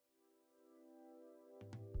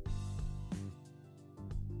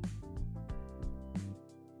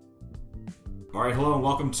All right, hello and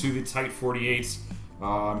welcome to the Tight 48.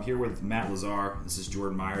 I'm here with Matt Lazar. This is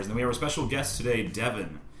Jordan Myers. And then we have our special guest today,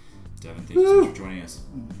 Devin. Devin, thank you so much for joining us.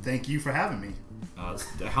 Thank you for having me.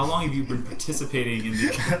 How long have you been participating in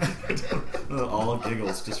the... all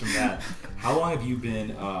giggles just from that. How long have you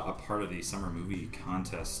been a part of the summer movie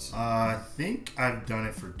contest? I think I've done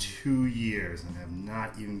it for 2 years and have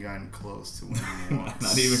not even gotten close to winning once.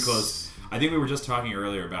 Not even close. I think we were just talking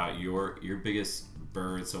earlier about your biggest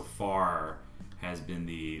bird so far has been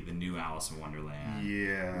the new Alice in Wonderland.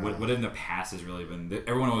 Yeah. What in the past has really been...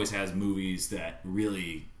 Everyone always has movies that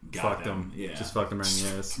really got them. Yeah. Just fucked them around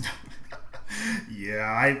the ass.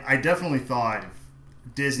 Yeah, I definitely thought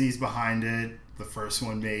if Disney's behind it. The first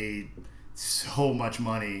one made so much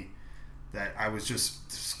money that I was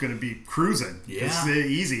just going to be cruising. Yeah. It's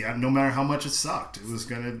easy. No matter how much it sucked, it was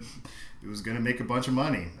going to make a bunch of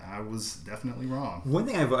money. I was definitely wrong. One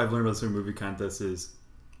thing I've learned about certain movie contests is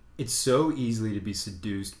it's so easily to be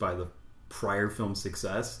seduced by the prior film's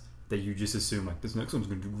success that you just assume like this next one's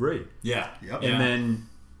going to do great. Yeah. Yep. And then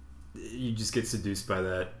you just get seduced by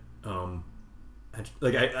that. I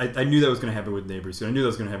knew that was going to happen with Neighbors. So I knew that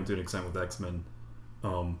was going to happen to an extent with X-Men.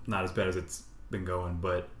 Not as bad as it's been going,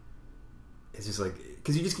 but it's just like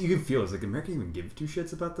because you can feel it's like America even give two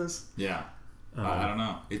shits about this. Yeah. I don't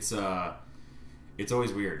know. It's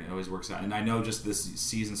always weird. It always works out. And I know just this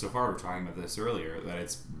season so far, we were talking about this earlier, that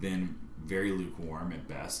it's been very lukewarm at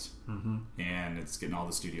best. Mm-hmm. And it's getting all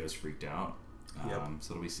the studios freaked out.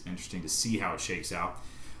 So it'll be interesting to see how it shakes out.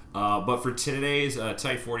 But for today's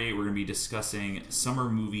Type 48, we're going to be discussing summer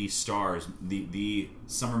movie stars, the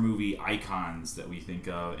summer movie icons that we think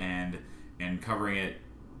of, and covering it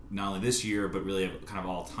not only this year, but really kind of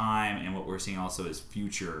all time, and what we're seeing also is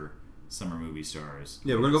future summer movie stars.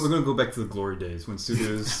 Yeah, we're gonna go back to the glory days when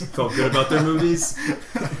studios felt good about their movies,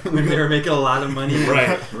 when they were making a lot of money,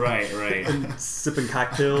 Right, and sipping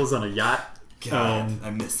cocktails on a yacht. God, I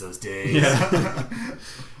miss those days. Yeah.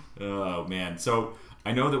 Oh man, so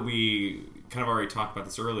I know that we kind of already talked about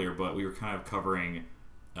this earlier, but we were kind of covering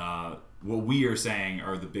what we are saying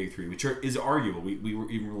are the big three, which is arguable. We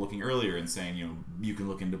were even looking earlier and saying, you can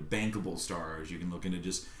look into bankable stars, you can look into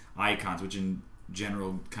just icons, which in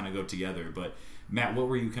general kind of go together. But Matt, what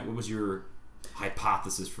was your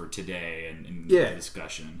hypothesis for today and the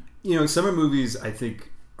discussion? Summer movies I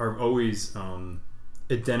think are always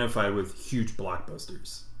identified with huge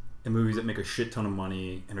blockbusters and movies that make a shit ton of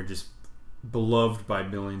money and are just beloved by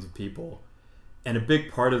millions of people. And a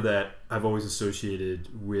big part of that I've always associated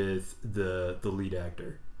with the lead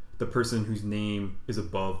actor, the person whose name is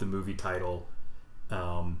above the movie title.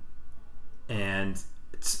 And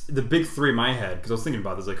it's the big three in my head, because I was thinking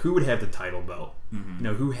about this, like who would have the title belt? Mm-hmm.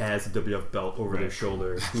 Who has the WWF belt over their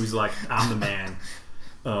shoulder? Who's like, I'm the man.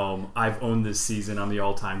 I've owned this season. I'm the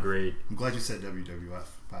all-time great. I'm glad you said WWF,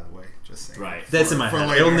 by the way. Just saying. Right. That's in my head.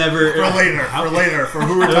 Later. It'll never... For later. For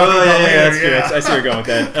who we're talking about later. That's good. I see where you're going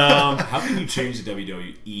with that. How can you change the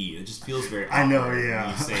WWE? It just feels very awkward. I know, yeah.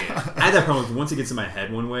 When you say it. I had that problem with once it gets in my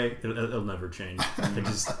head one way, it'll never change.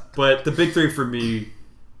 But the big three for me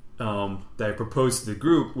that I proposed to the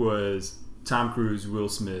group was Tom Cruise, Will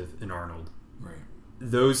Smith, and Arnold. Right.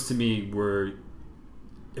 Those to me were,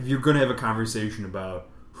 if you're going to have a conversation about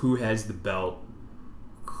who has the belt,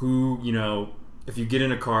 who, if you get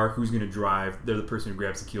in a car, who's going to drive, they're the person who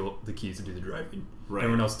grabs the keys to do the driving. Right.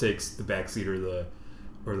 Everyone else takes the back seat or the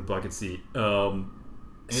bucket seat. So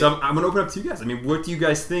I'm going to open up to you guys. I mean, what do you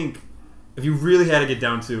guys think? If you really had to get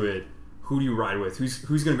down to it, who do you ride with? Who's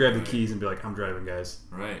going to grab the keys and be like, I'm driving, guys?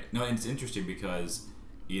 Right. No, and it's interesting because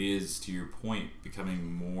it is, to your point,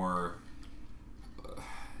 becoming more,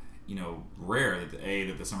 rare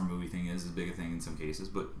that the summer movie thing is as big a thing in some cases,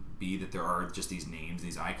 but B, that there are just these names,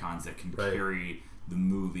 these icons that can carry the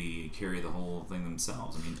movie, carry the whole thing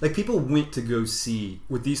themselves. I mean, like people went to go see,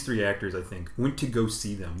 with these three actors, I think, went to go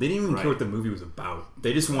see them. They didn't even care what the movie was about.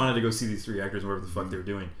 They just wanted to go see these three actors, whatever the fuck they were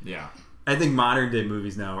doing. Yeah. I think modern day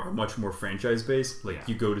movies now are much more franchise based. Like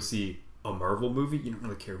you go to see a Marvel movie, you don't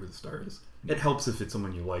really care who the star is. It helps if it's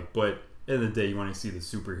someone you like, but at the end of the day, you want to see the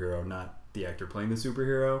superhero, not the actor playing the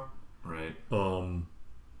superhero. Right.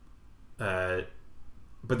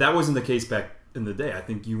 But that wasn't the case back in the day. I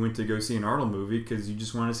think you went to go see an Arnold movie because you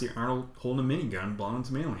just want to see Arnold holding a minigun, blowing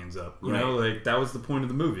some aliens up. You know, like that was the point of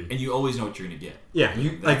the movie. And you always know what you're going to get. Yeah,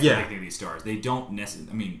 That's the big thing of these stars. They don't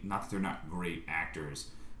necessarily. I mean, not that they're not great actors,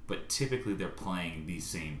 but typically they're playing the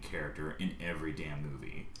same character in every damn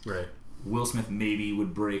movie. Right. Will Smith maybe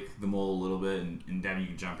would break the mold a little bit, and Devin, you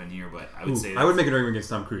can jump in here, but I would say I would make an argument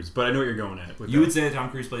against Tom Cruise, but I know what you're going at. You would say that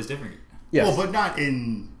Tom Cruise plays different. Yes. Well, but not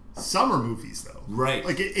in summer movies, though. Right.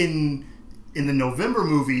 Like in in the November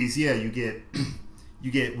movies, you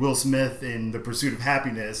get Will Smith in The Pursuit of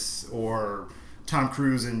Happiness or Tom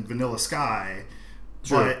Cruise in Vanilla Sky.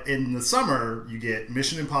 Sure. But in the summer, you get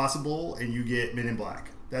Mission Impossible and you get Men in Black.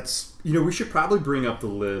 That's we should probably bring up the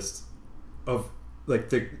list of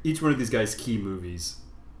like each one of these guys' key movies,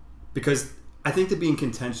 because I think they'd be in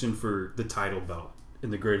contention for the title belt in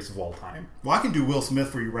the greatest of all time. Well, I can do Will Smith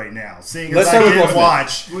for you right now. Seeing Let's as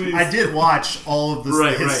I did watch all of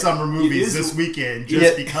his summer movies this weekend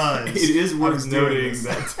because it is worth noting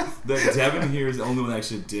that Devin here is the only one that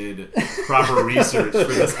actually did proper research for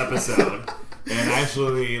this episode and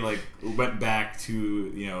actually went back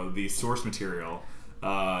to the source material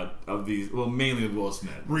of these, mainly of Will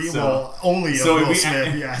Smith. Only of Will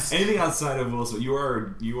Smith, yes. Anything outside of Will Smith, you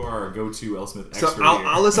are a go-to Will Smith expert. So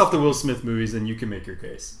I'll list off the Will Smith movies, and you can make your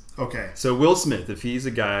case. Okay. So Will Smith, if he's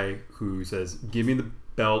a guy who says, "Give me the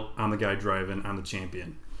belt, I'm the guy driving, I'm the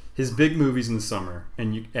champion," his big movies in the summer,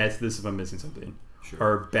 and you add to this if I'm missing something,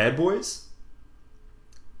 are Bad Boys,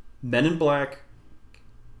 Men in Black,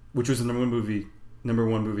 which was the number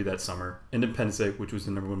one movie that summer, Independence Day, which was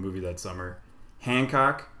the number one movie that summer,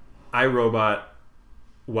 Hancock, iRobot,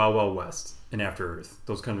 Wild Wild West, and After Earth.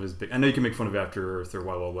 Those kind of his big. I know you can make fun of After Earth or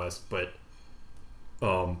Wild Wild West, but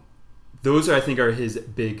those I think are his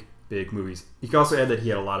big movies. You can also add that he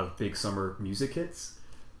had a lot of big summer music hits.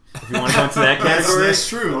 If you want to go into that category, that's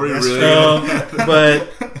true. That's true. But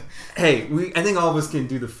hey, I think all of us can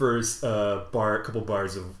do the first couple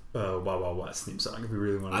bars of Wild Wild West theme song if we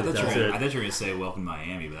really want to. I thought you were going to say Welcome to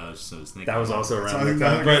Miami, but I was just thinking that was also around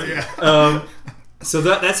that time. But so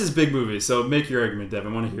that's his big movie. So make your argument, Dev. I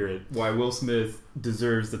want to hear it. Why Will Smith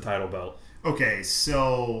deserves the title belt. Okay,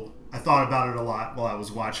 so I thought about it a lot while I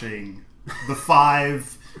was watching the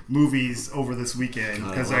 5 movies over this weekend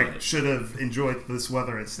because I should have enjoyed this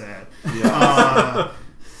weather instead. Yeah.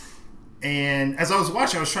 And as I was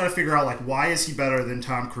watching, I was trying to figure out why is he better than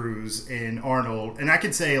Tom Cruise and Arnold? And I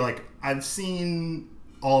could say I've seen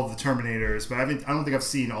all of the Terminators, but I don't think I've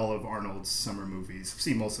seen all of Arnold's summer movies. I've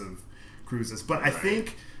seen most of Cruise's, but I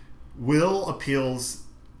think Will appeals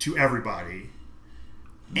to everybody,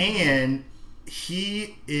 and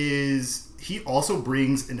he also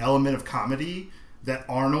brings an element of comedy that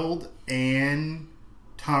Arnold and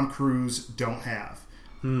Tom Cruise don't have.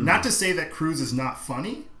 Not to say that Cruise is not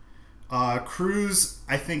funny. Cruise,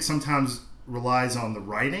 I think, sometimes relies on the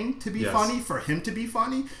writing to be funny, for him to be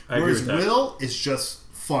funny, whereas Will is just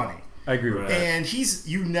funny. I agree with that. And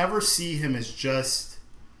you never see him as just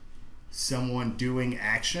someone doing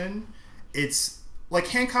action. It's like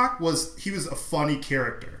Hancock he was a funny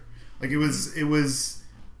character. It was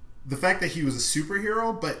the fact that he was a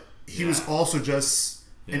superhero, but he was also just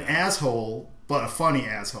an asshole, but a funny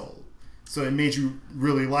asshole. So it made you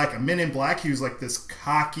really like him. Men in Black, he was this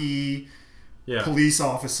cocky police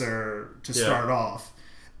officer to start off.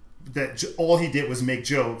 That all he did was make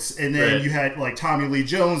jokes. And then you had Tommy Lee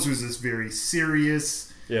Jones, who's this very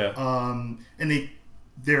serious. Yeah. And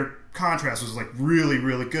their contrast was really,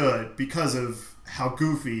 really good because of how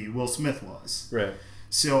goofy Will Smith was. Right.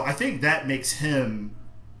 So I think that makes him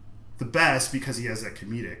the best because he has that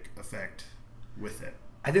comedic effect with it.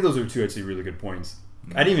 I think those are 2 actually really good points.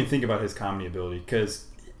 I didn't even think about his comedy ability because,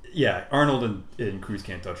 Arnold and Cruise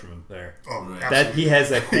can't touch him there. Oh, that he has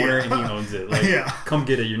that corner and he owns it. Come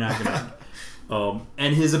get it. You're not gonna.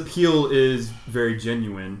 And his appeal is very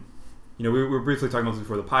genuine. We were briefly talking about this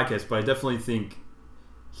before the podcast, but I definitely think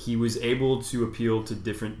he was able to appeal to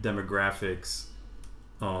different demographics.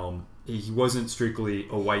 He wasn't strictly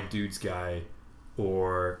a white dude's guy,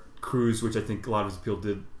 or Cruise, which I think a lot of his appeal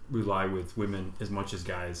did rely with women as much as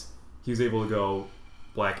guys. He was able to go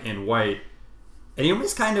black and white, and he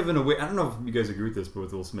almost kind of, in a way, I don't know if you guys agree with this, but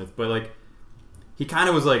with Will Smith, but he kind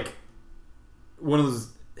of was one of those.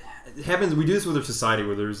 It happens. We do this with our society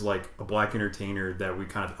where there's a black entertainer that we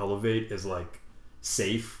kind of elevate as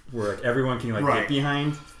safe, where everyone can get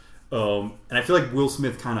behind. And I feel like Will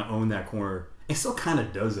Smith kind of owned that corner. It still kind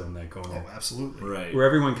of does own that corner. Oh, absolutely. Right. Where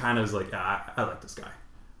everyone kind of is I like this guy,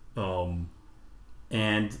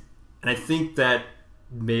 and I think that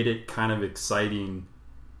made it kind of exciting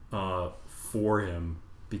for him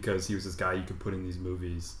because he was this guy you could put in these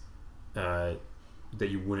movies that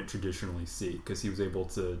you wouldn't traditionally see because he was able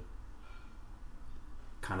to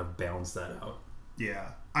kind of balance that out.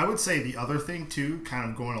 Yeah. I would say the other thing too, kind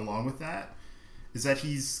of going along with that, is that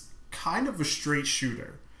he's kind of a straight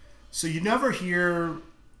shooter. So you never hear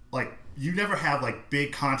you never have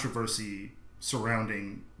big controversy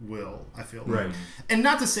surrounding Will, I feel like. Right. And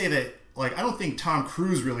not to say that I don't think Tom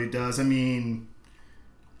Cruise really does. I mean,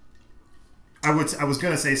 I I was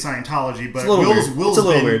going to say Scientology, but It's a little weird. It's a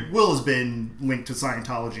little weird. Will has been linked to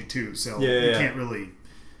Scientology too, so you can't really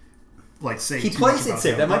say he too plays much it about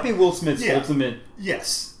safe. him. That might be Will Smith's ultimate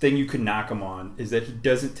thing you could knock him on, is that he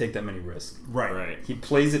doesn't take that many risks. Right. He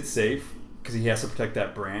plays it safe because he has to protect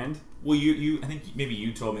that brand. Well, I think maybe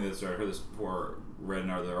you told me this, or I heard this before, read in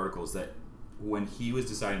other articles, that when he was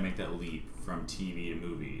deciding to make that leap from TV to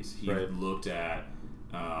movies, he looked at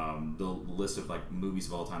the list of movies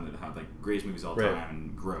of all time that have greatest movies of all time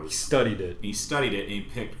and gross. He studied it. And he studied it, and he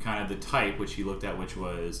picked kind of the type which he looked at, which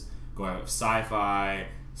was going with sci-fi,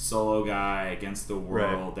 solo guy against the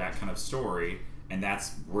world, that kind of story, and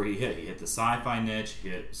that's where he hit. He hit the sci-fi niche, he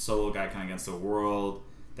hit solo guy kind of against the world,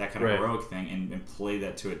 that kind of heroic thing, and played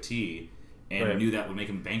that to a T, and knew that would make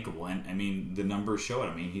him bankable. And I mean, the numbers show it.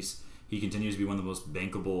 I mean, he continues to be one of the most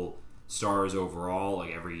bankable stars overall,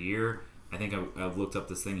 every year. I think I've looked up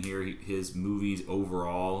this thing here. His movies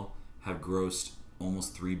overall have grossed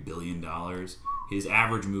almost $3 billion. His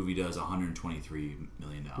average movie does $123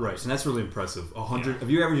 million. Right, and that's really impressive. 100. If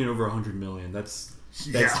you're averaging over $100 million, that's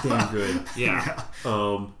damn good. Yeah.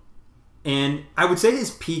 And I would say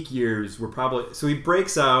his peak years were probably, so he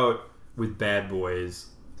breaks out with Bad Boys.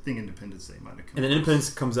 I think Independence Day might have come. And then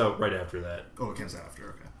Independence comes out right after that. Oh, it comes after.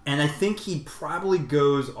 Okay. And I think he probably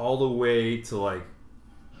goes all the way to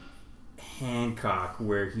Hancock,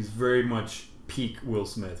 where he's very much peak Will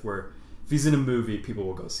Smith, where if he's in a movie, people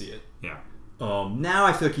will go see it. Yeah. Now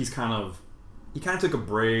I feel like he kind of took a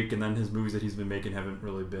break, and then his movies that he's been making haven't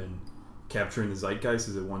really been capturing the zeitgeist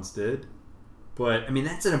as it once did. But I mean,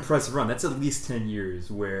 that's an impressive run. That's at least 10 years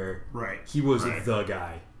where he was the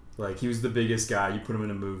guy. He was the biggest guy. You put him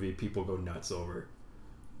in a movie, people go nuts over.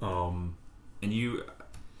 And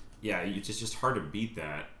it's just hard to beat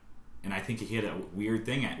that. And I think he had a weird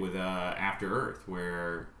thing with After Earth,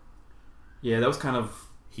 where that was kind of,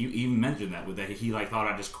 he even mentioned that he thought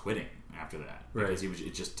about just quitting after that because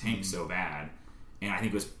it just tanked so bad. And I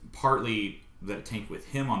think it was partly that it tanked with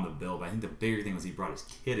him on the bill, but I think the bigger thing was he brought his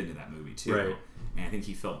kid into that movie too, and I think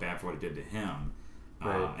he felt bad for what it did to him.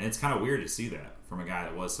 And it's kind of weird to see that from a guy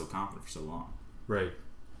that was so confident for so long. Right.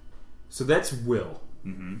 So that's Will.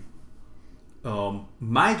 Mm-hmm.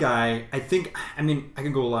 My guy, I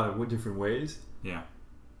can go a lot of different ways. Yeah.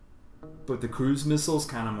 But the cruise missile's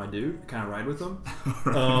kind of my dude. I kind of ride with him.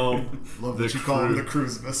 Love that you call him the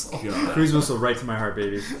cruise missile. Cruise missile right to my heart,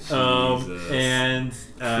 baby. And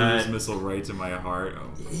cruise missile right to my heart.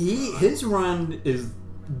 His run is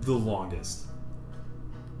the longest.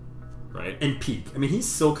 Right. And peak. I mean, he's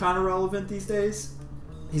still kind of relevant these days.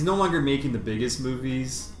 He's no longer making the biggest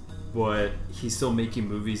movies, but he's still making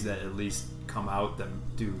movies that at least come out that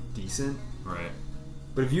do decent. Right.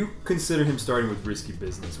 But if you consider him starting with Risky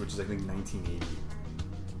Business, which is I think 1980,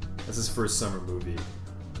 that's his first summer movie,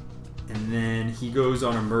 and then he goes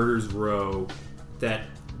on a Murder's Row that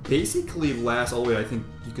basically lasts all the way, I think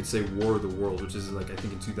you could say, War of the World, which is I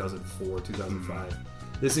think in 2004, 2005.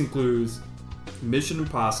 This includes Mission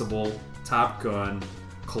Impossible, Top Gun,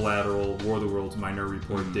 Collateral, War of the Worlds, Minority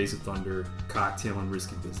Report, Days of Thunder, Cocktail, and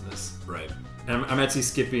Risky Business. Right. And I'm actually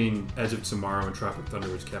skipping Edge of Tomorrow and Tropic Thunder,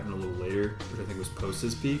 which happened a little later, which I think was post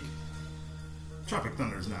his peak. Tropic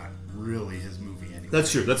Thunder is not really his movie anyway.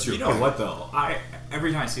 That's true. You know what though?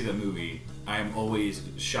 Every time I see that movie, I am always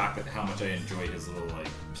shocked at how much I enjoy his little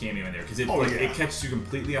cameo in there because it catches you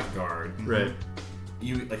completely off guard. Right.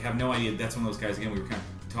 You have no idea. That's one of those guys again. We were kind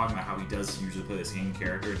of talking about how he does usually play the same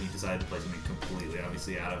character, and he decided to play something completely,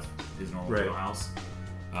 obviously, out of his normal wheelhouse.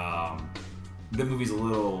 The movie's a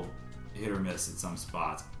little hit or miss at some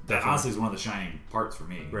spots. That honestly is one of the shining parts for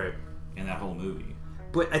me. Right. In that whole movie.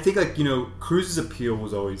 But I think Cruise's appeal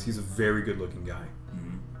was always he's a very good looking guy.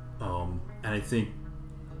 Mm-hmm. And I think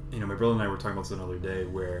my brother and I were talking about this another day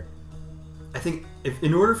where I think if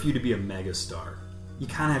in order for you to be a mega star, you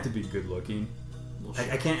kind of have to be good looking. Well,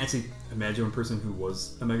 sure. I can't actually imagine one person who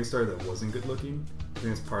was a megastar that wasn't good looking. I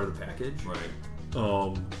think that's part of the package. Right.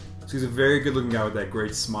 So he's a very good looking guy with that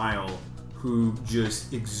great smile who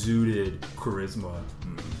just exuded charisma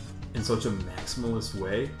in such a maximalist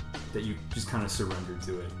way that you just kind of surrender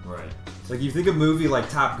to it. Right. You think a movie like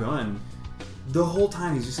Top Gun, the whole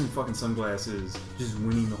time he's just in fucking sunglasses, just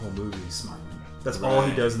winning the whole movie, smiling. That's all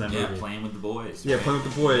he does in that movie. Yeah, playing with the boys. Yeah, playing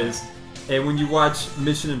with the boys. And when you watch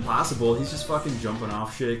Mission Impossible, he's just fucking jumping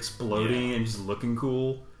off shit, exploding, and just looking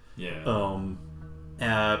cool. Yeah.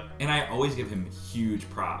 And I always give him huge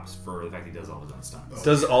props for the fact he does all his own stunts.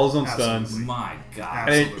 Does all his own stunts. My God.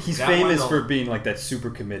 I mean, he's famous for being that super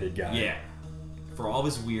committed guy. Yeah. For all of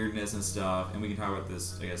his weirdness and stuff, and we can talk about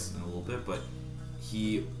this, I guess, in a little bit, but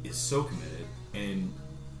he is so committed, and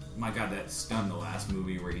my God, that stunned the last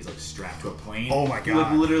movie where he's like strapped to a plane. Oh my He like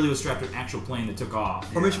God. literally was strapped to an actual plane that took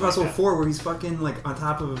off. Or Mission Impossible that. 4, where he's fucking like on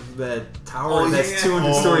top of that tower Oh, that's yeah. 200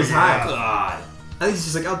 Oh, stories yeah. high. God. I think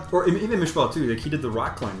he's just like, or even Mission Impossible 2, like he did the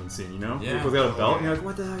rock climbing scene, you know, Yeah. without a belt. Oh, And you're like,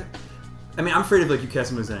 what the heck? I mean, I'm afraid if like you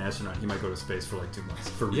cast him as an astronaut, he might go to space for like 2 months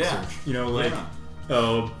for research. Yeah. You know, like,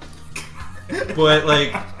 Yeah. but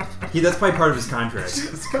like, that's probably part of his contract.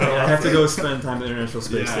 I have to go spend time at the International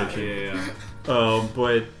Space Station. Yeah.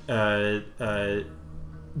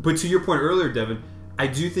 But to your point earlier, Devin, I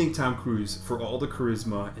do think Tom Cruise, for all the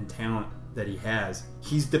charisma and talent that he has,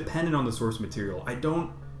 he's dependent on the source material. I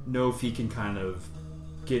don't know if he can kind of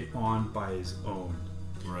get on by his own.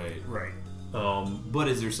 Right. Right. But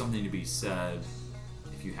is there something to be said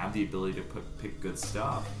if you have the ability to pick good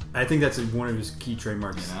stuff? I think that's one of his key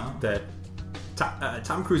trademarks. You know? That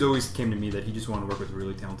Tom Cruise always came to me that he just wanted to work with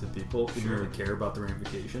really talented people. He didn't Sure. really care about the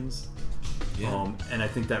ramifications. Yeah. And I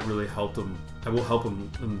think that really helped him. I will help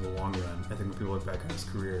him in the long run. I think when people look back on his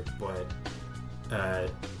career. But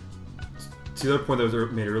to the other point that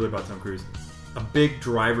was made earlier about Tom Cruise, a big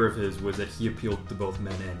driver of his was that he appealed to both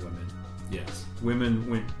men and women. Yes. Women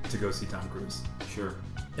went to go see Tom Cruise, Sure.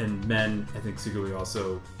 and men, I think, secretly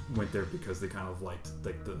also went there because they kind of liked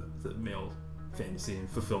like the male fantasy and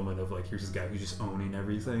fulfillment of like, here's this guy who's just owning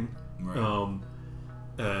everything. Right.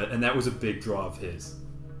 And that was a big draw of his.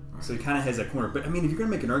 So he kind of has that corner. But I mean, if you're going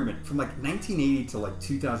to make an argument from like 1980 to like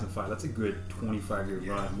 2005, that's a good 25-year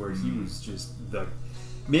run where he was just the.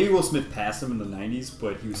 Maybe Will Smith passed him in the 90s,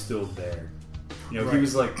 but he was still there. You know, he Right.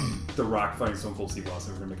 was like The Rock fighting Stone Cold Steve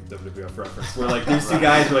Austin. We're going to make a WWF reference. Where like these two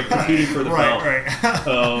guys were like competing for the belt.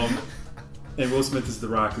 Right. And Will Smith is The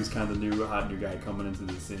Rock, who's kind of the hot new guy coming into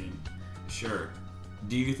the scene. Sure.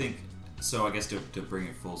 Do you think so? I guess to bring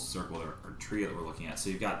it full circle or trio that we're looking at.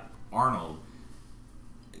 So you've got Arnold.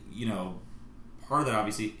 You know, part of that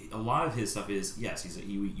obviously, a lot of his stuff is yes.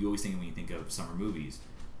 You always think when you think of summer movies,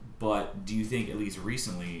 but do you think at least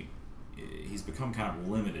recently he's become kind of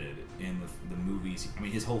limited in the movies? I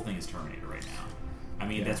mean, his whole thing is Terminator right now. I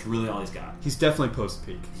mean, that's really all he's got. He's definitely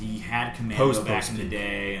post-peak. He had Commando back in the Post-peak.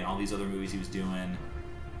 day and all these other movies he was doing.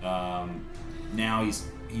 Now he's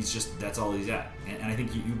just, that's all he's at. And I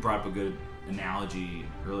think you brought up a good analogy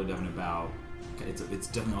earlier, Devin, about it's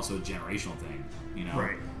definitely also a generational thing. You know,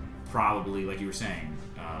 Right. Probably like you were saying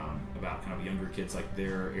about kind of younger kids, like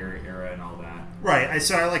their era and all that. Right.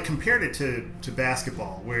 So I like compared it to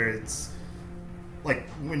basketball, where it's like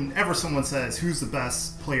whenever someone says who's the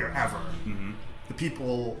best player ever, the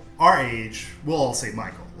people our age will all say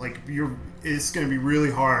Michael. Like it's going to be really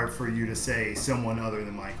hard for you to say someone other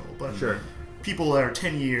than Michael. But Sure. people that are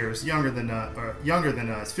 10 years younger than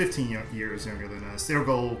us, 15 years younger than us, they'll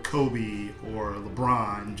go Kobe or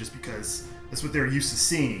LeBron just because that's what they're used to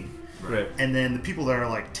seeing. Right. And then the people that are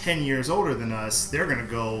like 10 years older than us, they're going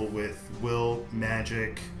to go with Will,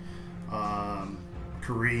 Magic,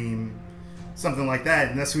 Kareem, something like that.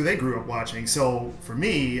 And that's who they grew up watching. So for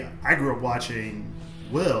me, I grew up watching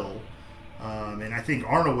Will. And I think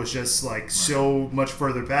Arnold was just like so much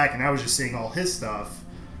further back. And I was just seeing all his stuff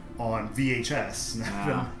on VHS,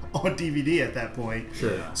 not on DVD at that point.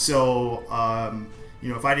 Sure. So,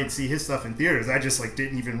 if I didn't see his stuff in theaters, I just like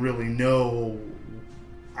didn't even really know.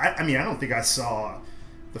 I mean, I don't think I saw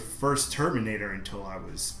the first Terminator until I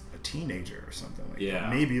was a teenager or something like that.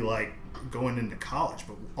 Maybe like going into college.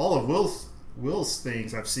 But all of Will's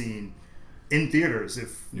things I've seen in theaters,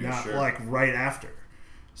 if not like right after.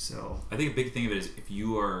 So I think a big thing of it is if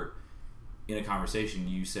you are in a conversation,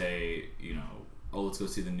 you say, oh, let's go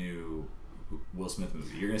see the new Will Smith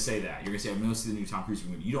movie. You're going to say that. You're going to say, I'm going to see the new Tom Cruise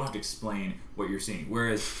movie. You don't have to explain what you're seeing.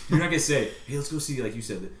 Whereas you're not going to say, hey, let's go see, like you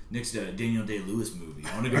said, the next Daniel Day-Lewis movie.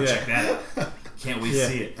 I want to go check that out. Can't wait to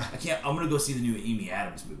see it. I'm going to go see the new Amy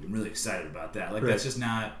Adams movie. I'm really excited about that. Like, that's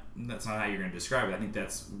not how you're going to describe it. I think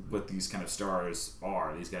that's what these kind of stars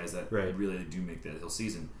are. These guys that really do make that whole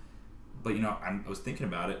season. But, I was thinking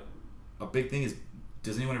about it. A big thing is,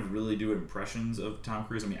 does anyone ever really do impressions of Tom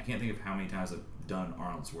Cruise? I mean, I can't think of how many times I've done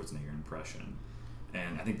Arnold Schwarzenegger impression.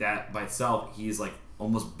 And I think that by itself, he is like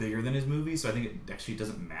almost bigger than his movies. So I think it actually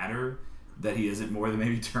doesn't matter that he isn't more than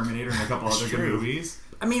maybe Terminator and a couple other good movies.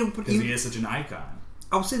 I mean, because he is such an icon.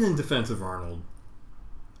 I'll say in defense of Arnold,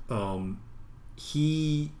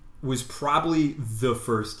 he was probably the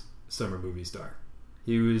first summer movie star.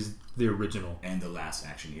 He was the original. And the last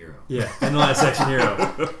action hero. Yeah, and the last action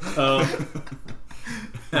hero.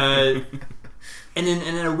 And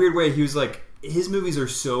in a weird way, he was like, his movies are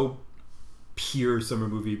so pure summer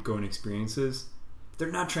movie going experiences.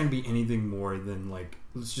 They're not trying to be anything more than like,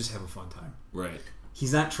 let's just have a fun time. Right.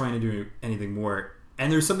 He's not trying to do anything more.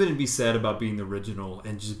 And there's something to be said about being the original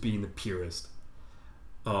and just being the purest.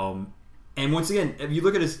 And once again, if you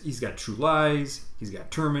look at he's got True Lies, he's got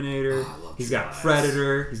Terminator, he's got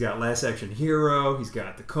Predator, he's got Last Action Hero, he's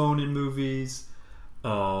got the Conan movies.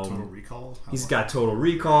 Total Recall. He's got Total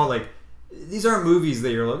Recall. Like, these aren't movies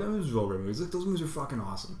that you're like, oh, those are all movies. Like, those movies are fucking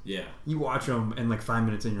awesome. Yeah. You watch them, and like 5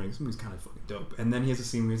 minutes in, you're like, this movie's kind of fucking dope. And then he has a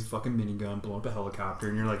scene where he has a fucking minigun, blowing up a helicopter,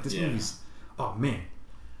 and you're like, this movie's, oh man.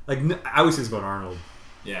 Like, I always say this about Arnold.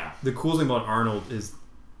 Yeah. The cool thing about Arnold is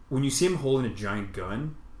when you see him holding a giant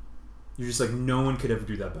gun, you're just like, no one could ever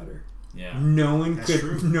do that better. Yeah. No one That's could.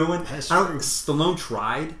 true. No one. That's I don't. true. Stallone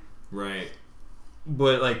tried, Right.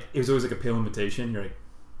 but like it was always like a pale imitation. You're like,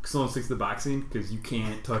 Stallone sticks to the boxing because you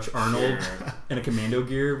can't touch Arnold in a commando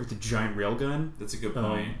gear with a giant railgun. That's a good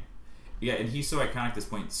point. Yeah, and he's so iconic at this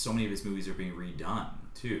point. So many of his movies are being redone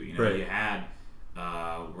too. You know, Right. you had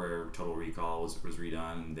where Total Recall was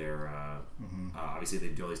redone. They're obviously they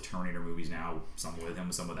do all these Terminator movies now. Some with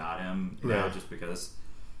him, some without him. You know, Right. just because.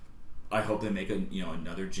 I hope they make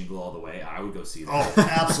another Jingle All the Way. I would go see that. Oh,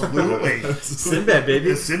 absolutely. Sinbad,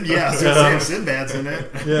 baby. Sinbad's in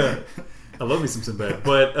it. Yeah, I love me some Sinbad.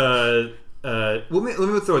 But let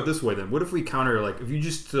me throw it this way then. What if we counter, like, if you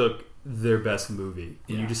just took their best movie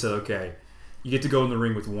and you just said, okay, you get to go in the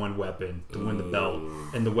ring with one weapon to win the belt,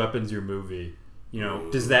 and the weapon's your movie. You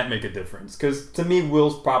know, does that make a difference? Because to me,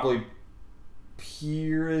 Will's probably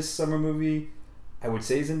purest summer movie, I would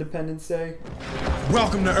say, is Independence Day.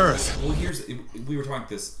 Welcome to Earth. Well, we were talking about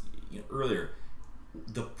this earlier.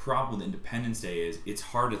 The problem with Independence Day is it's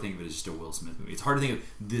hard to think of it as just a Will Smith movie. It's hard to think of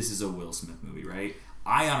this is a Will Smith movie, right?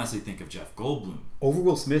 I honestly think of Jeff Goldblum. Over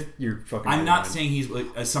Will Smith, you're fucking. I'm not saying he's like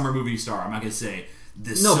a summer movie star. I'm not going to say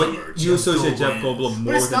this No, summer. but you associate Jeff Goldblum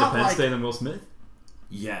more it's with not Independence like- Day than Will Smith?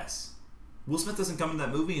 Yes. Will Smith doesn't come in that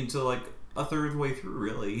movie until like a third of the way through,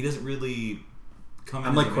 really. He doesn't really come in.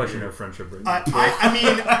 I'm like as a questioning major- our friendship right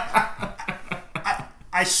now.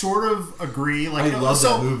 I sort of agree. Like, I love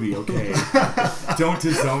that movie, okay? Don't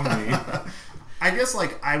disown me. I guess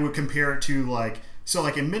like I would compare it to like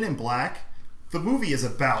in Men in Black, the movie is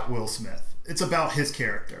about Will Smith. It's about his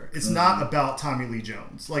character. It's not about Tommy Lee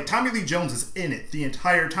Jones. Like, Tommy Lee Jones is in it the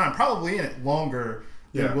entire time, probably in it longer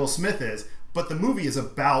than Will Smith is, but the movie is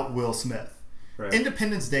about Will Smith. Right.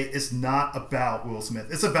 Independence Day is not about Will Smith.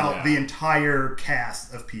 It's about the entire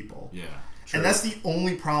cast of people. Yeah. And that's the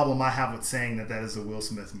only problem I have with saying that is a Will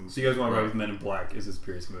Smith movie. So you guys want to ride with Men in Black is his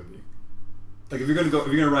purest movie? Like, if you're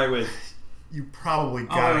gonna ride with, You probably Oh,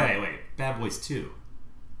 got wait. Bad Boys 2.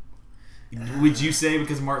 Would you say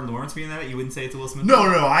because of Martin Lawrence being in that, you wouldn't say it's a Will Smith movie?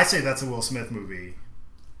 No. I say that's a Will Smith movie.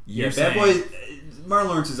 You're Bad saying- Boys. Martin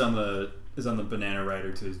Lawrence is on the banana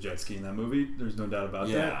rider to his jet ski in that movie. There's no doubt about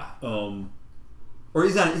that. Or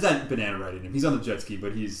he's not banana riding him. He's on the jet ski,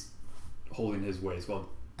 but he's holding his waist while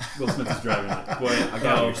Will Smith is driving it. But I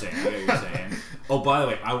got what you're saying. Oh, by the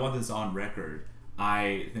way, I want this on record.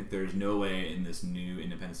 I think there's no way in this new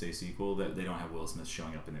Independence Day sequel that they don't have Will Smith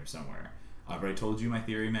showing up in there somewhere. I've already told you my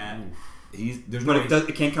theory, Matt.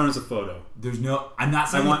 It can't count as a photo. I'm not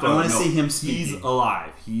saying I want to see him speaking. He's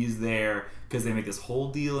alive. He's there because they make this whole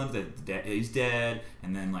deal that he's dead,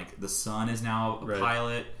 and then like the son is now a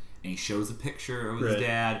pilot, and he shows a picture of his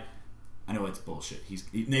dad. I know it's bullshit.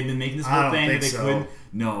 They've been making this whole thing that they couldn't.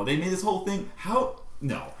 No, they made this whole thing. How?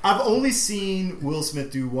 No. I've only seen Will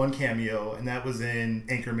Smith do one cameo, and that was in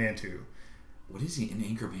Anchorman 2. What is he in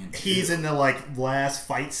Anchorman 2? He's in the like last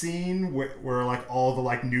fight scene where like all the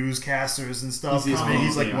like newscasters and stuff He's come in.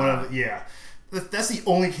 He's like yeah. one of the, That's the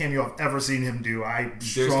only cameo I've ever seen him do. I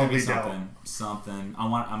There's gonna be strongly doubt. something.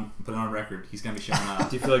 I'm putting it on record. He's gonna be showing up.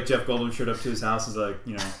 Do you feel like Jeff Goldblum showed up to his house and was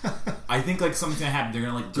like, I think like something's gonna happen. They're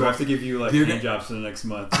gonna like. do I have to give you like They're hand gonna- jobs for the next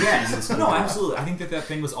month? Yes. No, absolutely. I think that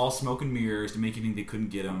thing was all smoke and mirrors to make you think they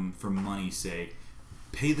couldn't get him for money's sake.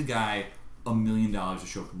 Pay the guy $1 million to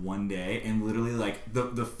show up one day, and literally like the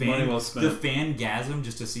Money well fan spent. fangasm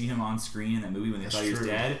just to see him on screen in that movie when they thought he was true.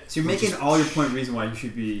 dead. So you're making all your point reason why you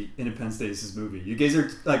should be Independence Day is his movie. You guys are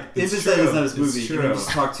like It's Independence Day true. is not his It's movie. You're gonna true. just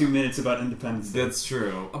talk 2 minutes about Independence Day. That's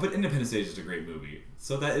true. But Independence Day is just a great movie.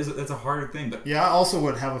 So that's a harder thing. But Yeah, I also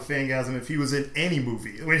would have a fangasm if he was in any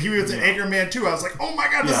movie. When he was in Anchorman 2, I was like, oh my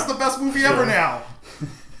god, this is the best movie ever now.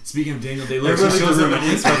 speaking of Daniel Day-Lewis, he Everybody shows up ruined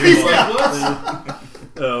in it. fucking Yeah.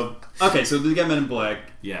 what? Okay, so they got Men in Black.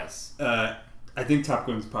 Yes. I think Top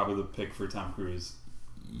Gun's probably the pick for Tom Cruise.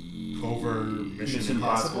 Over Mission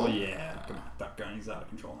Impossible? Yeah, come on, Top Gun. He's out of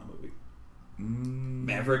control in that movie. Mm,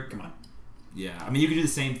 Maverick, come on. yeah. I mean, you could do the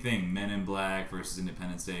same thing. Men in Black versus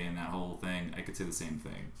Independence Day and that whole thing. I could say the same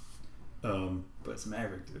thing. But it's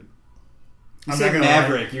Maverick, dude. You said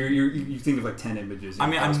Maverick. You think of like 10 images. I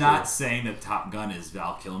mean, I'm not saying that Top Gun is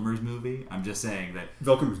Val Kilmer's movie. I'm just saying that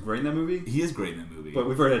Val Kilmer's great in that movie. He is great in that movie. But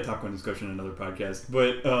we've already had a Top Gun discussion in another podcast.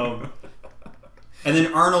 But and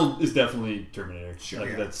then Arnold is definitely Terminator. Sure,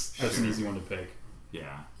 like, that's an easy one to pick.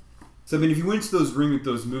 Yeah. So I mean, if you went to those ring with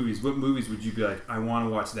those movies, what movies would you be like? I want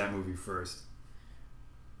to watch that movie first.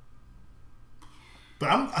 But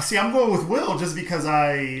I'm going with Will just because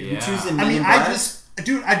You choosing Men in Black?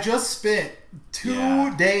 I just spent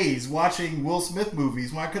 2 days watching Will Smith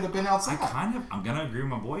movies when I could have been outside. I'm gonna agree with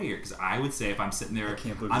my boy here because I would say if I'm sitting there, I'm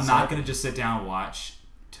this not gonna just sit down and watch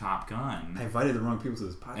Top Gun. I invited the wrong people to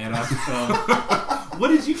this podcast. And what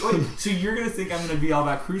did you? Wait, so you're gonna think I'm gonna be all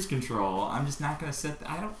about cruise control? I'm just not gonna sit.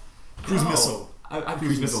 I don't. Cruise missile.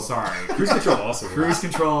 Cruise missile. Sorry. Cruise control also. Cruise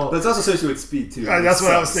control. But it's also associated with speed too. That's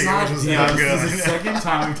what I was thinking. Which was not good. This is the second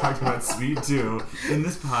time we've talked about Speed 2 in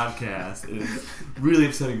this podcast. It is really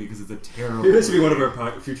upsetting me because it's a terrible. This should be one of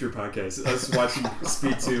our future podcasts. Us watching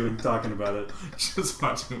Speed 2 and talking about it. Just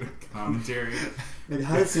watching the commentary. Like,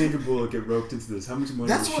 how did Sandra Bullock get roped into this? How much money?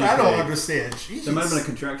 That's was what she I don't paid? understand. Jeez. There might have been a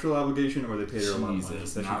contractual obligation, or they paid her a lot of money.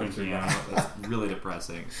 Jesus, That she couldn't turn down. that's really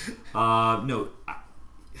depressing. No,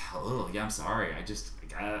 I'm sorry.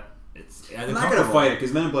 I'm not gonna fight it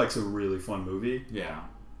because Men in Black's a really fun movie. Yeah.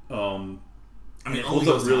 I mean, it holds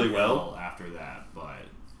up really well after that, but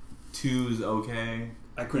 2's okay.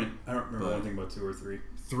 I don't remember anything about 2 or 3.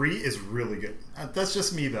 3 is really good. That's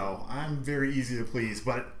just me though. I'm very easy to please,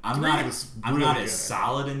 but I'm 3 not. was I'm really not good. as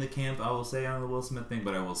solid in the camp. I will say on the Will Smith thing,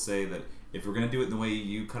 but I will say that if we're gonna do it the way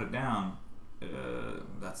you cut it down,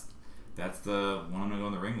 that's the one I'm gonna go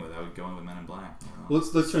in the ring with. I would go in with Men in Black. Well,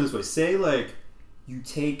 let's turn this way. Say like you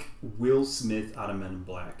take Will Smith out of Men in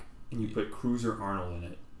Black and you put Cruise or Arnold in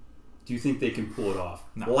it. Do you think they can pull it off?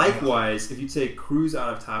 No. Likewise, if you take Cruise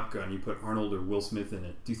out of Top Gun, you put Arnold or Will Smith in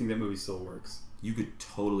it. Do you think that movie still works? You could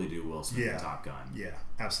totally do Will Smith in Top Gun. Yeah,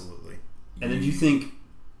 absolutely. And then do you think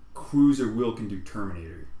Cruise or Will can do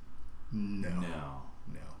Terminator? No.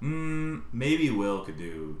 Maybe Will could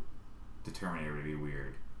do the Terminator. Would be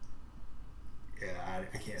weird. Yeah,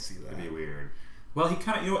 I can't see that. It'd be weird. Well, he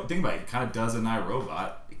kind of, you know what? Think about it. He kind of does an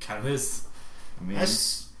iRobot. It kind of is. I mean,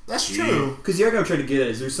 that's true. Because the argument I'm trying to get at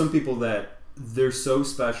is there's some people that they're so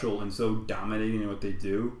special and so dominating in what they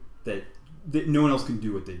do that no one else can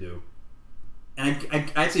do what they do. And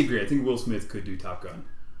I actually agree. I think Will Smith could do Top Gun.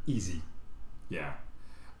 Easy. Yeah.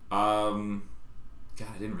 God,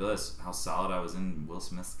 I didn't realize how solid I was in Will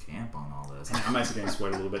Smith's camp on all this. I'm actually getting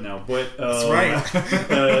sweat a little bit now, but that's right.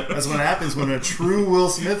 That's what happens when a true Will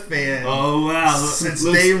Smith fan. Oh wow! Since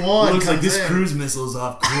day one, looks like this in. cruise missile's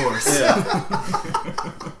off course. Yeah.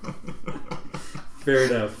 Fair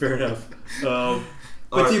enough.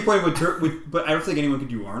 But to your point, but I don't think anyone could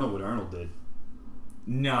do Arnold what Arnold did.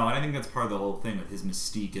 No, and I think that's part of the whole thing with his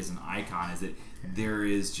mystique as an icon is that there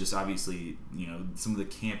is just obviously, you know, some of the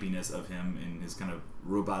campiness of him and his kind of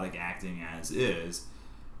robotic acting as is,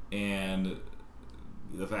 and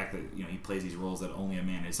the fact that, you know, he plays these roles that only a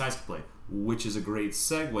man his size can play, which is a great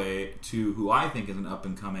segue to who I think is an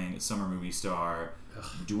up-and-coming summer movie star,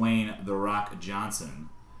 Dwayne "The Rock" Johnson.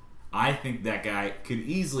 I think that guy could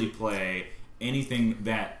easily play anything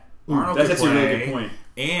that Arnold could play. That's a really good point.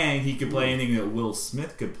 And he could play anything that Will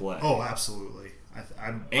Smith could play. Oh, absolutely.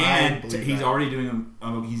 He's already doing.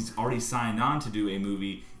 He's already signed on to do a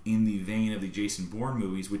movie in the vein of the Jason Bourne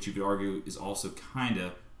movies, which you could argue is also kind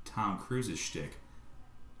of Tom Cruise's shtick.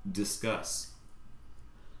 Discuss.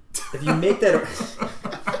 If you make that,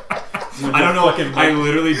 I don't know. I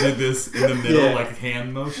literally did this in the middle, like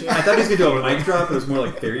hand motion. I thought he was gonna do a mic drop. It was more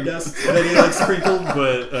like fairy dust that he like sprinkled,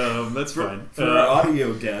 but that's fine. For our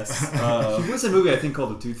audio guests, he was in a movie I think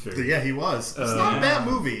called The Tooth Fairy. Yeah, he was. It's not a bad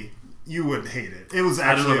movie. You would hate it. It was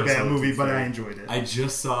actually a bad movie, but I enjoyed it. I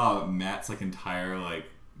just saw Matt's like entire like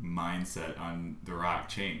mindset on The Rock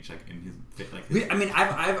change, like in his like. I mean,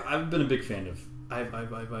 I've been a big fan of I've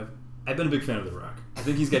been a big fan of The Rock. I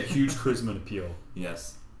think he's got huge charisma and appeal.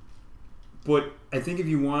 Yes. But I think if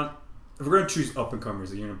we're going to choose up and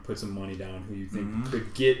comers, you're going to put some money down who you think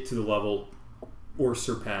could get to the level or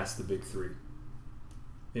surpass the big three.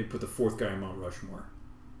 Maybe put the fourth guy on Mount Rushmore.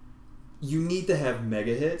 You need to have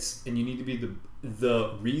mega hits, and you need to be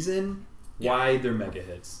the reason why they're mega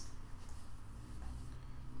hits.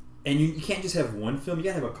 And you can't just have one film; you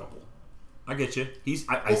got to have a couple. I get you.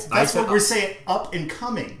 That's what we're saying. Up and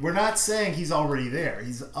coming. We're not saying he's already there.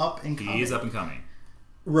 He's up and coming. He is up and coming.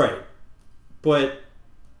 Right. But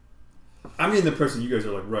I mean, the person you guys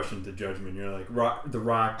are like rushing to judgment. You're like The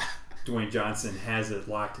Rock, Dwayne Johnson has it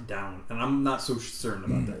locked down, and I'm not so certain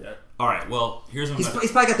about that yet. All right. Well, here's what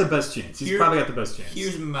He's probably got the best chance. Here's what I'm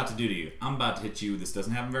about to do to you. I'm about to hit you. This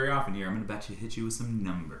doesn't happen very often here. I'm about to hit you with some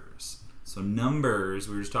numbers. So numbers.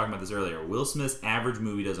 We were just talking about this earlier. Will Smith's average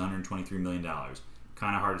movie does $123 million.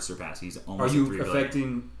 Kind of hard to surpass. He's almost. Are you $3 billion.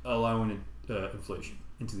 affecting allowing inflation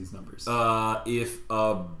into these numbers? If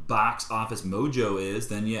a box office mojo is,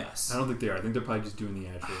 then yes. I don't think they are. I think they're probably just doing the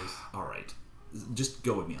actuals. All right. Just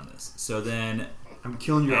go with me on this. So then, I'm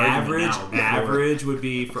killing your argument now. average would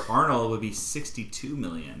be for Arnold would be $62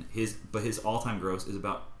 million. His all-time gross is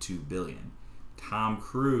about $2 billion. Tom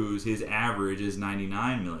Cruise, his average is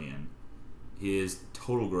 $99 million. His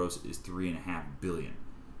total gross is $3.5 billion.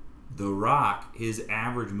 The Rock, his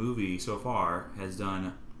average movie so far has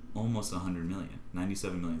done almost $100 million.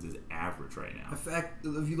 $97 million is his average right now. In fact,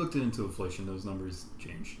 if you looked into inflation, those numbers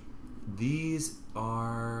change. These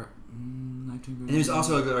are. And there's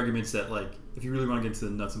also other arguments that, like, if you really want to get into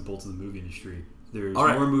the nuts and bolts of the movie industry, there's All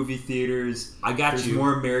right. more movie theaters. There's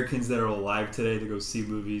more Americans that are alive today to go see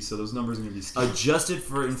movies, so those numbers are going to be skewed. Adjusted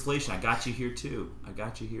for inflation, I got you here too.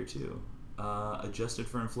 Adjusted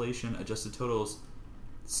for inflation, adjusted totals,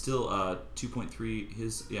 still 2.3.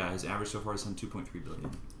 His average so far is on 2.3 billion.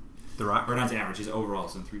 The Rock, or not his average, his overall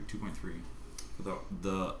is on 2.3 for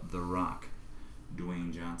the Rock,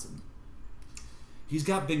 Dwayne Johnson. He's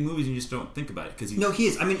got big movies, and you just don't think about it because he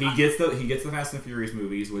is. I mean, he gets the Fast and the Furious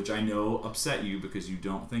movies, which I know upset you because you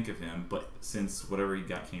don't think of him. But since whatever he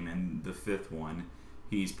got came in, the fifth one,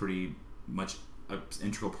 he's pretty much an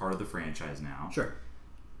integral part of the franchise now. Sure.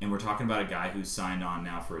 And we're talking about a guy who's signed on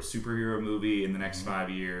now for a superhero movie in the next 5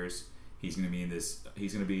 years. He's going to be in this.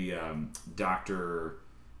 He's going to be not Doctor.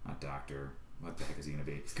 What the heck is he going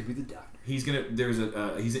to be? It's going to be the Doctor. He's gonna. There's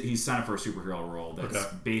a. He's signed up for a superhero role that's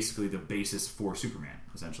basically the basis for Superman.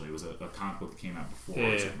 Essentially, it was a comic book that came out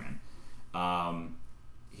before Superman.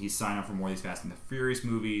 He's signed on for more of these Fast and the Furious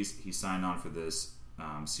movies. He signed on for this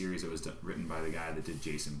series that was written by the guy that did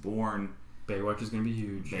Jason Bourne. Baywatch is going to be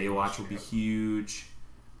huge. Baywatch will be huge.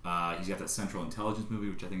 He's got that Central Intelligence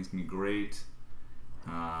movie, which I think is going to be great.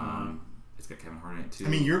 It's got Kevin Hart in it too. I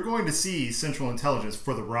mean, you're going to see Central Intelligence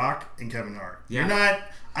for The Rock and Kevin Hart. Yeah. You're not.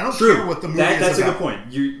 I don't care what the movie is that's about. a good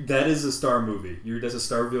point. That is a star movie. That's a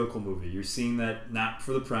star vehicle movie. You're seeing that not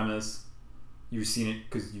for the premise. You're seeing it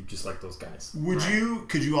because you just like those guys.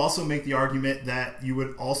 Could you also make the argument that you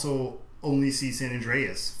would also only see San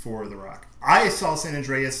Andreas for The Rock? I saw San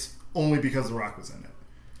Andreas only because The Rock was in it.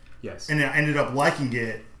 Yes. And I ended up liking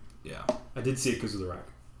it. Yeah. I did see it because of The Rock.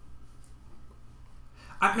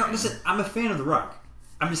 Listen, I'm a fan of The Rock.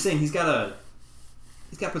 I'm just saying he's got to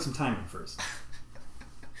put some time in first.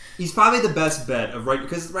 He's probably the best bet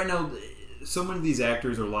because right now so many of these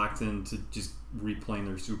actors are locked into just replaying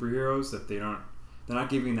their superheroes that they're not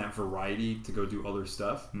giving that variety to go do other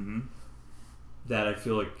stuff. Mm-hmm. That I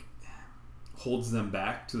feel like holds them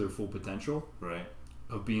back to their full potential. Right.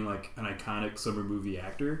 Of being like an iconic summer movie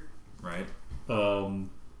actor. Right.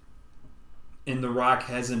 And The Rock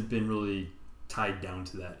hasn't been really tied down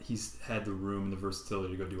to that. He's had the room and the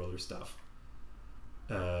versatility to go do other stuff.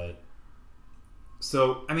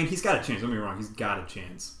 So, I mean, he's got a chance. Don't get me wrong. He's got a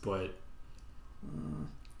chance, but...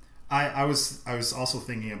 I was also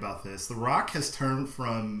thinking about this. The Rock has turned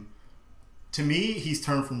from... To me, he's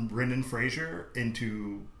turned from Brendan Fraser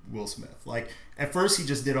into Will Smith. Like, at first he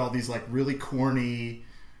just did all these, like, really corny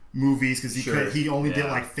movies because he only did,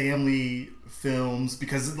 like, family films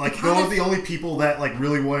because, like, those were the only people that, like,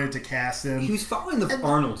 really wanted to cast him. He was following the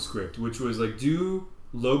Arnold script, which was, like, do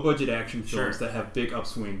low-budget action films that have big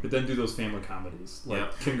upswing, but then do those family comedies.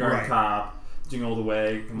 Like Kindergarten Cop, Jingle All the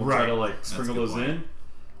Way, and we'll try to, like, sprinkle those in.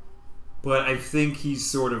 But I think he's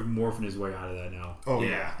sort of morphing his way out of that now. Oh,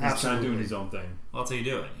 yeah. He's kind of doing his own thing. Well, that's how you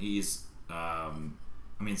do it. He's...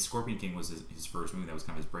 I mean, Scorpion King was his first movie. That was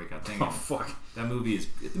kind of his breakout thing. Oh, fuck. The movie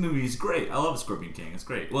is great. I love Scorpion King. It's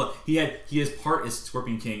great. Well, he has part as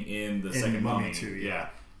Scorpion King in the second Mummy too. Yeah.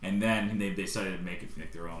 And then they decided to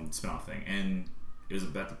make their own spin-off thing. And it was a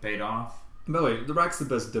bet that paid off. And by the way, The Rock's the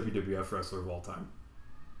best WWF wrestler of all time.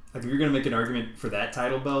 Like, if you're going to make an argument for that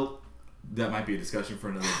title belt... That might be a discussion for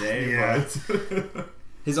another day. Yeah. But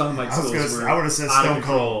his on-mic skills were I would have said Stone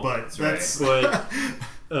Cold, but that's... But,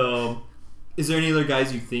 is there any other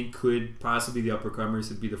guys you think could possibly be the uppercomers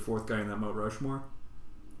to be the fourth guy in that Mount Rushmore?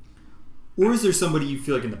 Or is there somebody you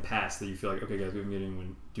feel like in the past that you feel like, okay, guys, we haven't given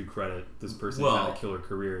anyone due credit. This person had a killer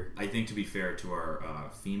career. I think to be fair to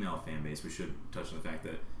our female fan base, we should touch on the fact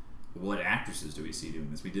that what actresses do we see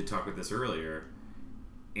doing this? We did talk about this earlier.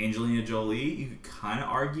 Angelina Jolie, you could kind of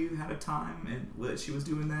argue had a time and she was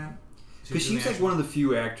doing that. Because she's like one of the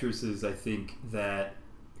few actresses, I think, that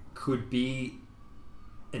could be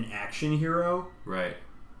an action hero. Right.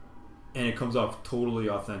 and it comes off totally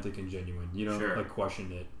authentic and genuine. You don't Sure. like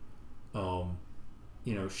question it.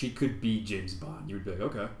 She could be James Bond. You would be like,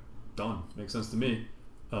 okay, done. Makes sense to me.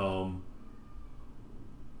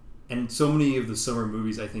 And so many of the summer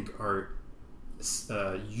movies, I think, are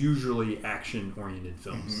usually action-oriented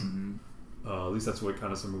films. Mm-hmm. At least that's what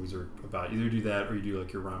kind of summer movies are about. Either do that, or you do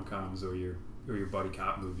like your rom-coms, or your buddy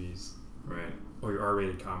cop movies, Right. or your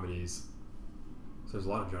R-rated comedies. So there's a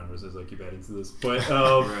lot of genres as I keep adding to this, but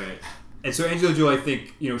Right. And so Angelina Jolie, I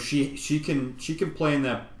think, she can play in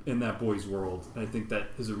that boy's world, and I think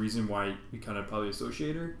that is a reason why we kind of probably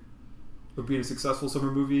associate her with being a successful summer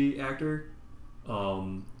movie actor.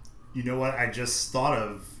 You know what? I just thought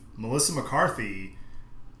of Melissa McCarthy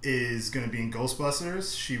is going to be in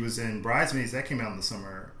Ghostbusters. She was in Bridesmaids. That came out in the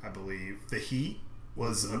summer, I believe. The Heat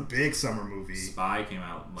was a big summer movie. Spy came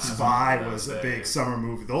out last Spy month. was a big summer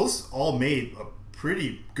movie. Those all made a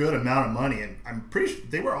pretty good amount of money, and I'm pretty sure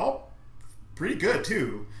they were all pretty good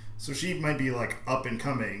too. So she might be like up and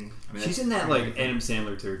coming. I mean, She's in that like Adam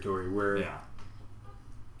Sandler territory where yeah.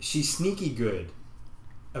 she's sneaky good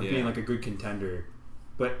of Yeah. being like a good contender,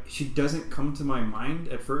 but she doesn't come to my mind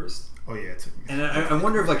at first. Oh yeah, it took me. And I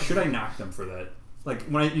wonder if like should I knock them for that? Like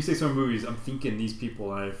when you say summer movies, I'm thinking these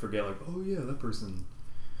people, and I forget like, oh yeah, that person.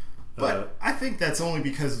 But I think that's only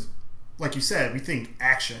because, like you said, we think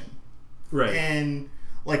action. Right. And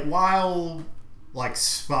like while like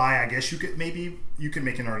Spy, I guess you could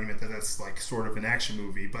make an argument that that's like sort of an action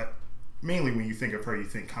movie, but mainly when you think of her, you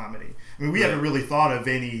think comedy. I mean, we haven't really thought of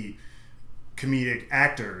any comedic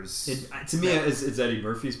actors. To me, it's Eddie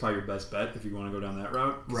Murphy's probably your best bet if you want to go down that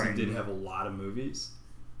route. Because Right. he did have a lot of movies,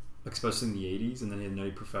 especially in the 80s, and then he had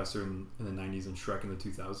Nutty Professor in the 90s and Shrek in the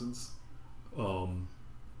 2000s.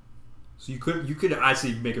 So you could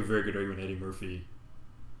actually make a very good argument Eddie Murphy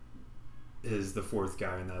is the fourth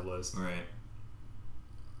guy in that list. Right.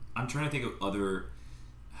 I'm trying to think of other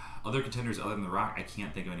contenders other than The Rock. I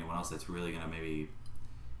can't think of anyone else that's really going to maybe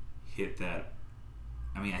hit that.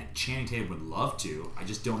 I mean, Channing Tatum would love to. I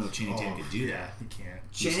just don't know if Channing Tatum could do that. He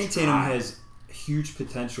can't. Channing He's Tatum tried. has huge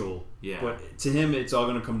potential, Yeah. but to him, it's all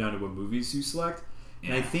going to come down to what movies you select.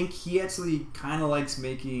 And I Yeah. think he actually kind of likes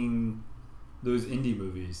making those indie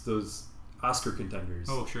movies, those Oscar contenders.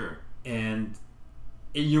 Oh, sure. And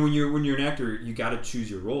when you're an actor, you got to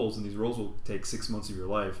choose your roles, and these roles will take 6 months of your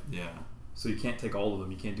life. Yeah. So you can't take all of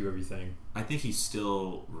them. You can't do everything. I think he's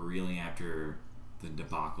still reeling after the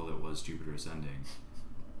debacle that was Jupiter Ascending.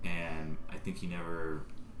 And I think he never...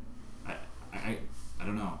 I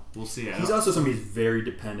don't know. We'll see. He's also somebody who's very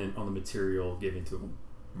dependent on the material given to him.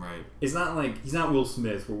 Right. It's not like he's not Will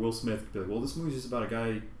Smith, where Will Smith could be like, well, this movie's just about a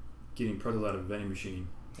guy getting pretzels out of a vending machine.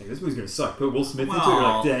 Like, this movie's gonna suck. Put Will Smith into it, you're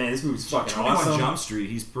like, dang, this movie's fucking 21 awesome. Jump Street,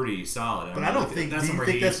 he's pretty solid. But I don't think. Do you where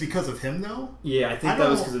think that's because of him though? Yeah, I think I that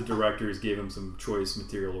was don't- because the directors gave him some choice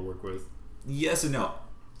material to work with. Yes and no.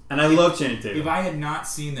 And I love Channing Tatum. If I had not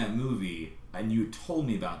seen that movie and you had told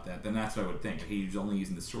me about that, then that's what I would think. He was only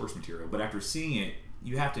using the source material. But after seeing it,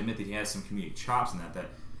 you have to admit that he has some comedic chops in that.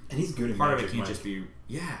 and he's good at Part of it Magic can't Mike. just be,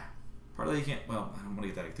 yeah. Part of it can't, well, I don't want to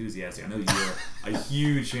get that enthusiastic. I know you're a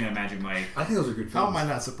huge fan of Magic Mike. I think those are good How films. am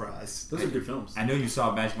I not surprised? Those are good films. I know you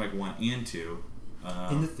saw Magic Mike 1 and 2.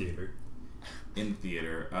 In the theater. In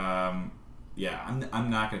theater. Yeah, I'm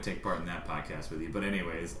not going to take part in that podcast with you. But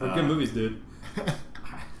anyways. They're good movies, dude.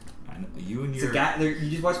 I know, you and It's a your... guy, you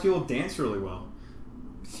just watch people dance really well.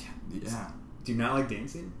 Yeah. Do you not like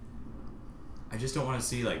dancing? I just don't want to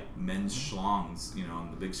see, like, men's schlongs,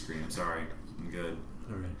 on the big screen. I'm sorry. I'm good.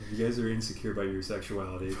 Alright. If you guys are insecure about your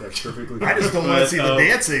sexuality, that's perfectly fine. I just don't want to see the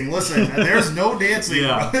dancing. Listen, there's no dancing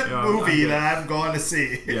Yeah, movie okay. that I've gone to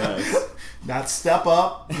see. Yes. Not Step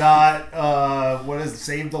Up. Not what is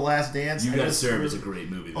Save the Last Dance. You I Gotta just- Serve is a great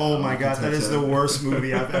movie. Oh though. my I god, can that touch is the worst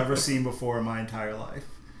movie I've ever seen before in my entire life.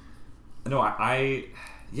 No,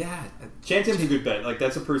 yeah. Channing Tatum's a good bet. Like,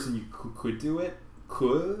 that's a person you could do it.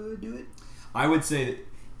 I would say that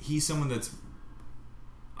he's someone that's...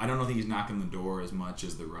 I don't think he's knocking the door as much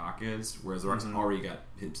as The Rock is, whereas The Rock's already got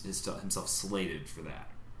himself slated for that.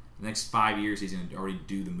 The next 5 years, he's going to already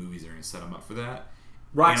do the movies that are going to set him up for that.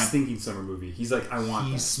 Rock's And thinking summer movie. He's like, I want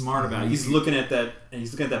He's that. smart about it. He's looking at that, and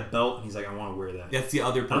he's looking at that belt, and he's like, I want to wear that. That's the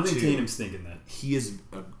other I part, don't think too. Tatum's thinking that. He is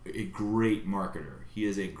a great marketer. He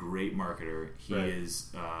is a great marketer. He Right.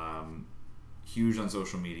 is huge on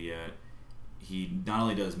social media. He not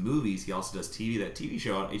only does movies, he also does TV. That TV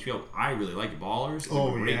show on HBO, I really like. Ballers is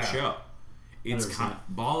a great show. It's 100%.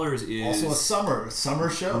 Ballers is Also a summer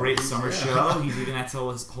show. great summer Yeah. show. He's even that's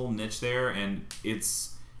his whole niche there, and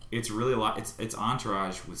it's really a lot. It's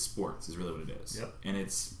Entourage with sports is really what it is. Yep. And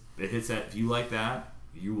it hits that. If you like that,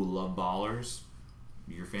 you will love Ballers.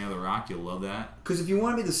 you're a fan of The Rock, you'll love that. Because if you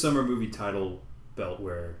want to be the summer movie title belt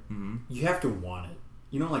wearer, Mm-hmm. you have to want it.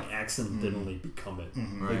 You don't like accidentally become it.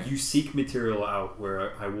 Mm-hmm. Right. Like you seek material out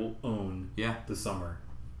where I will own Yeah. the summer.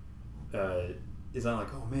 It's not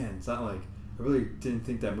like, oh man, it's not like I really didn't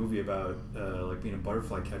think that movie about like being a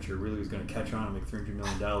butterfly catcher really was going to catch on and make $300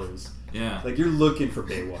 million. Yeah. Like you're looking for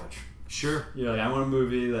Baywatch. Sure. You know, like, I want a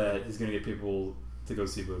movie that is going to get people to go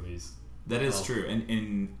see movies. That is true.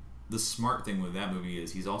 And the smart thing with that movie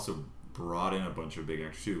is he's also brought in a bunch of big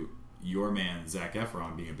actors too. Your man, Zac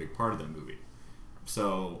Efron, being a big part of that movie.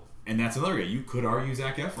 So, and that's another guy. You could argue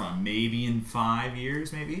Zac Efron. Maybe in 5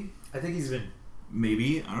 years, maybe? I think he's been.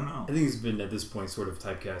 Maybe. I don't know. I think he's been at this point sort of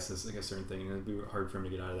typecast as like a certain thing, and it'd be hard for him to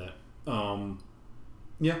get out of that.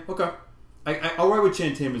 Yeah. Okay. I'll ride with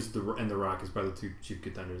Channing Tatum and The Rock as probably the two chief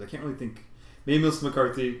contenders. I can't really think. Maybe Melissa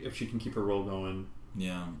McCarthy if she can keep her role going.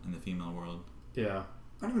 Yeah, in the female world. Yeah.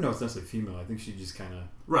 I don't even know if it's necessarily female. I think she just kind of...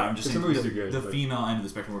 Right, I'm just saying movies do good, the but... female end of the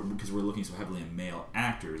spectrum, because we're looking so heavily at male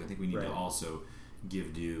actors, I think we need Right. to also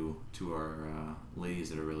give due to our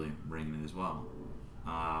ladies that are really bringing it as well.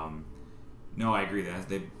 No, I agree. I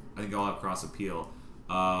think they all have cross appeal.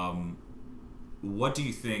 What do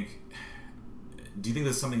you think? Do you think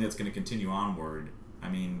this is something that's going to continue onward? I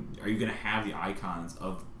mean, are you going to have the icons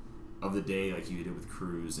of the day like you did with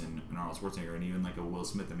Cruise and Arnold Schwarzenegger and even like a Will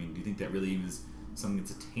Smith? I mean, do you think that really is something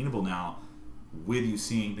that's attainable now with you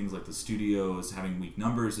seeing things like the studios having weak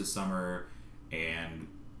numbers this summer and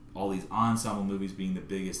all these ensemble movies being the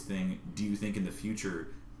biggest thing? Do you think in the future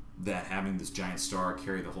that having this giant star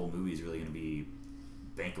carry the whole movie is really going to be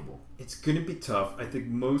bankable? It's going to be tough. I think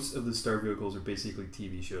most of the star vehicles are basically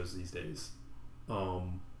TV shows these days.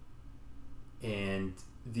 And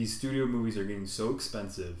these studio movies are getting so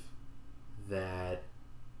expensive that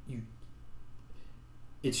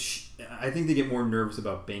I think they get more nervous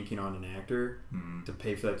about banking on an actor to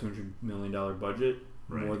pay for that $200 million budget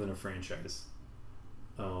more than a franchise.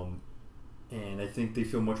 And I think they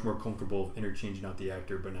feel much more comfortable interchanging out the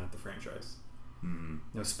actor but not the franchise.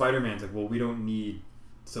 Now Spider-Man's like, well, we don't need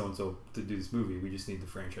so-and-so to do this movie. We just need the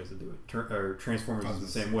franchise to do it. Or Transformers is the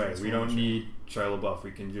same way. We don't need Shia LaBeouf.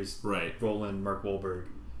 We can just roll in Mark Wahlberg.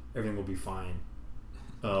 Everything will be fine.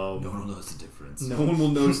 No one knows the difference. No one will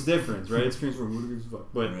notice the difference, right? It's Transformers. Who gives a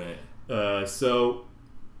fuck? But so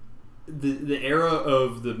the era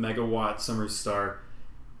of the megawatt summer star,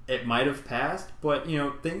 it might have passed, but you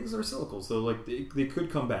know things are cyclical, so like they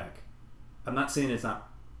could come back. I'm not saying that's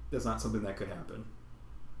not something that could happen,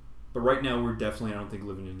 but right now we're definitely, I don't think,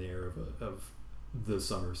 living in the era of the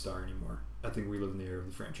summer star anymore. I think we live in the era of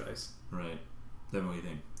the franchise. Right. Then what do you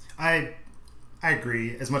think? I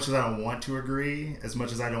agree. As much as I don't want to agree, as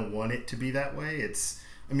much as I don't want it to be that way,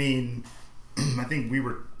 I mean, I think me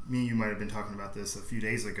and you might have been talking about this a few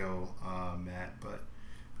days ago, Matt, but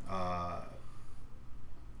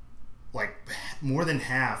like more than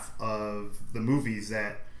half of the movies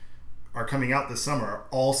that are coming out this summer are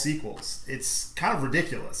all sequels. It's kind of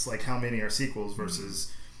ridiculous, like how many are sequels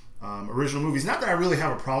versus original movies. Not that I really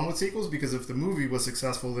have a problem with sequels, because if the movie was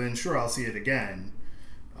successful, then sure, I'll see it again.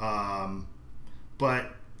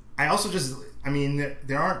 But I also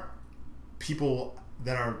there aren't people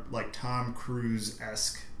that are like Tom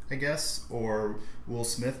Cruise-esque, I guess, or Will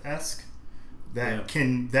Smith-esque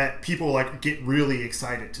that people like get really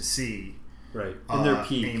excited to see. Right. In their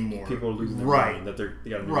peak, anymore. people are losing their mind that they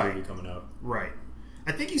got a new movie coming out. Right.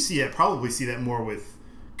 I think probably see that more with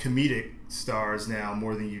comedic stars now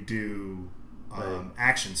more than you do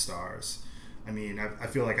action stars. I mean, I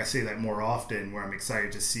feel like I say that more often where I'm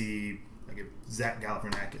excited to see, like, if Zach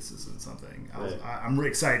Galifianakis is in something. I'm really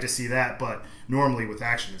excited to see that, but normally with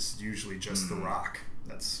action, it's usually just The Rock.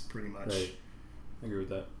 That's pretty much... Right. I agree with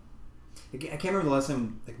that. I can't remember the last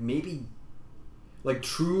time, like, maybe, like,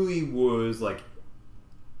 truly was, like,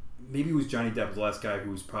 maybe it was Johnny Depp, the last guy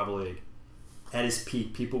who was probably, like, at his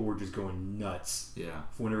peak, people were just going nuts. Yeah.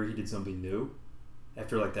 Whenever he did something new.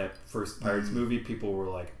 After, like, that first Pirates movie, people were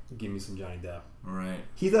like, give me some Johnny Depp. Right.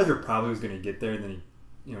 Heath Ledger probably was going to get there, and then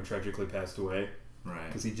he, tragically passed away. Right.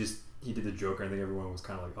 Because he did the Joker, and I think everyone was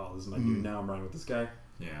kind of like, oh, this is my dude now, I'm running with this guy.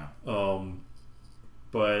 Yeah.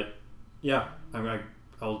 But, yeah,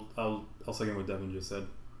 I'll second what Devin just said.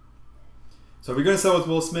 So we're going to start with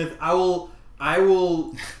Will Smith. I will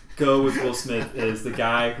go with Will Smith as the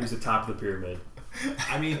guy who's at the top of the pyramid.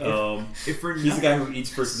 I mean, he's the guy who eats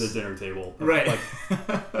first at the dinner table, right? Like,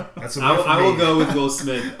 that's I will go with Will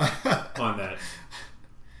Smith on that.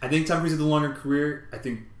 I think Tom Cruise had the longer career. I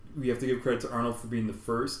think we have to give credit to Arnold for being the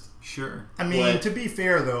first. Sure. I mean, to be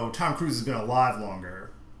fair though, Tom Cruise has been alive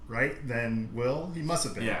longer, right, than Will. He must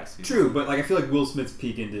have been. Yes. True, but like I feel like Will Smith's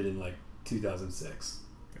peak ended in like 2006.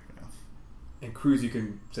 Fair enough. And Cruise, you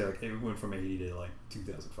can say like it went from 80 to like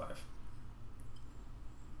 2005.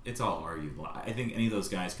 It's all arguable. I think any of those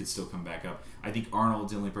guys could still come back up. I think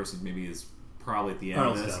Arnold's the only person maybe is probably at the end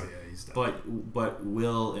Arnold's of this. done. Oh, yeah, he's done. But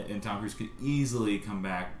Will and Tom Cruise could easily come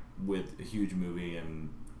back with a huge movie and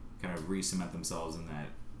kind of re-cement themselves in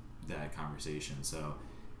that conversation. So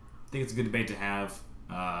I think it's a good debate to have.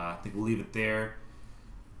 I think we'll leave it there.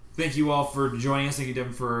 Thank you all for joining us. Thank you,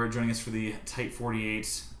 Devin, for joining us for the Tight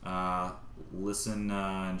 48. Listen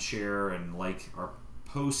and share and like our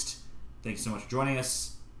post. Thank you so much for joining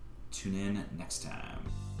us. Tune in next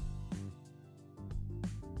time.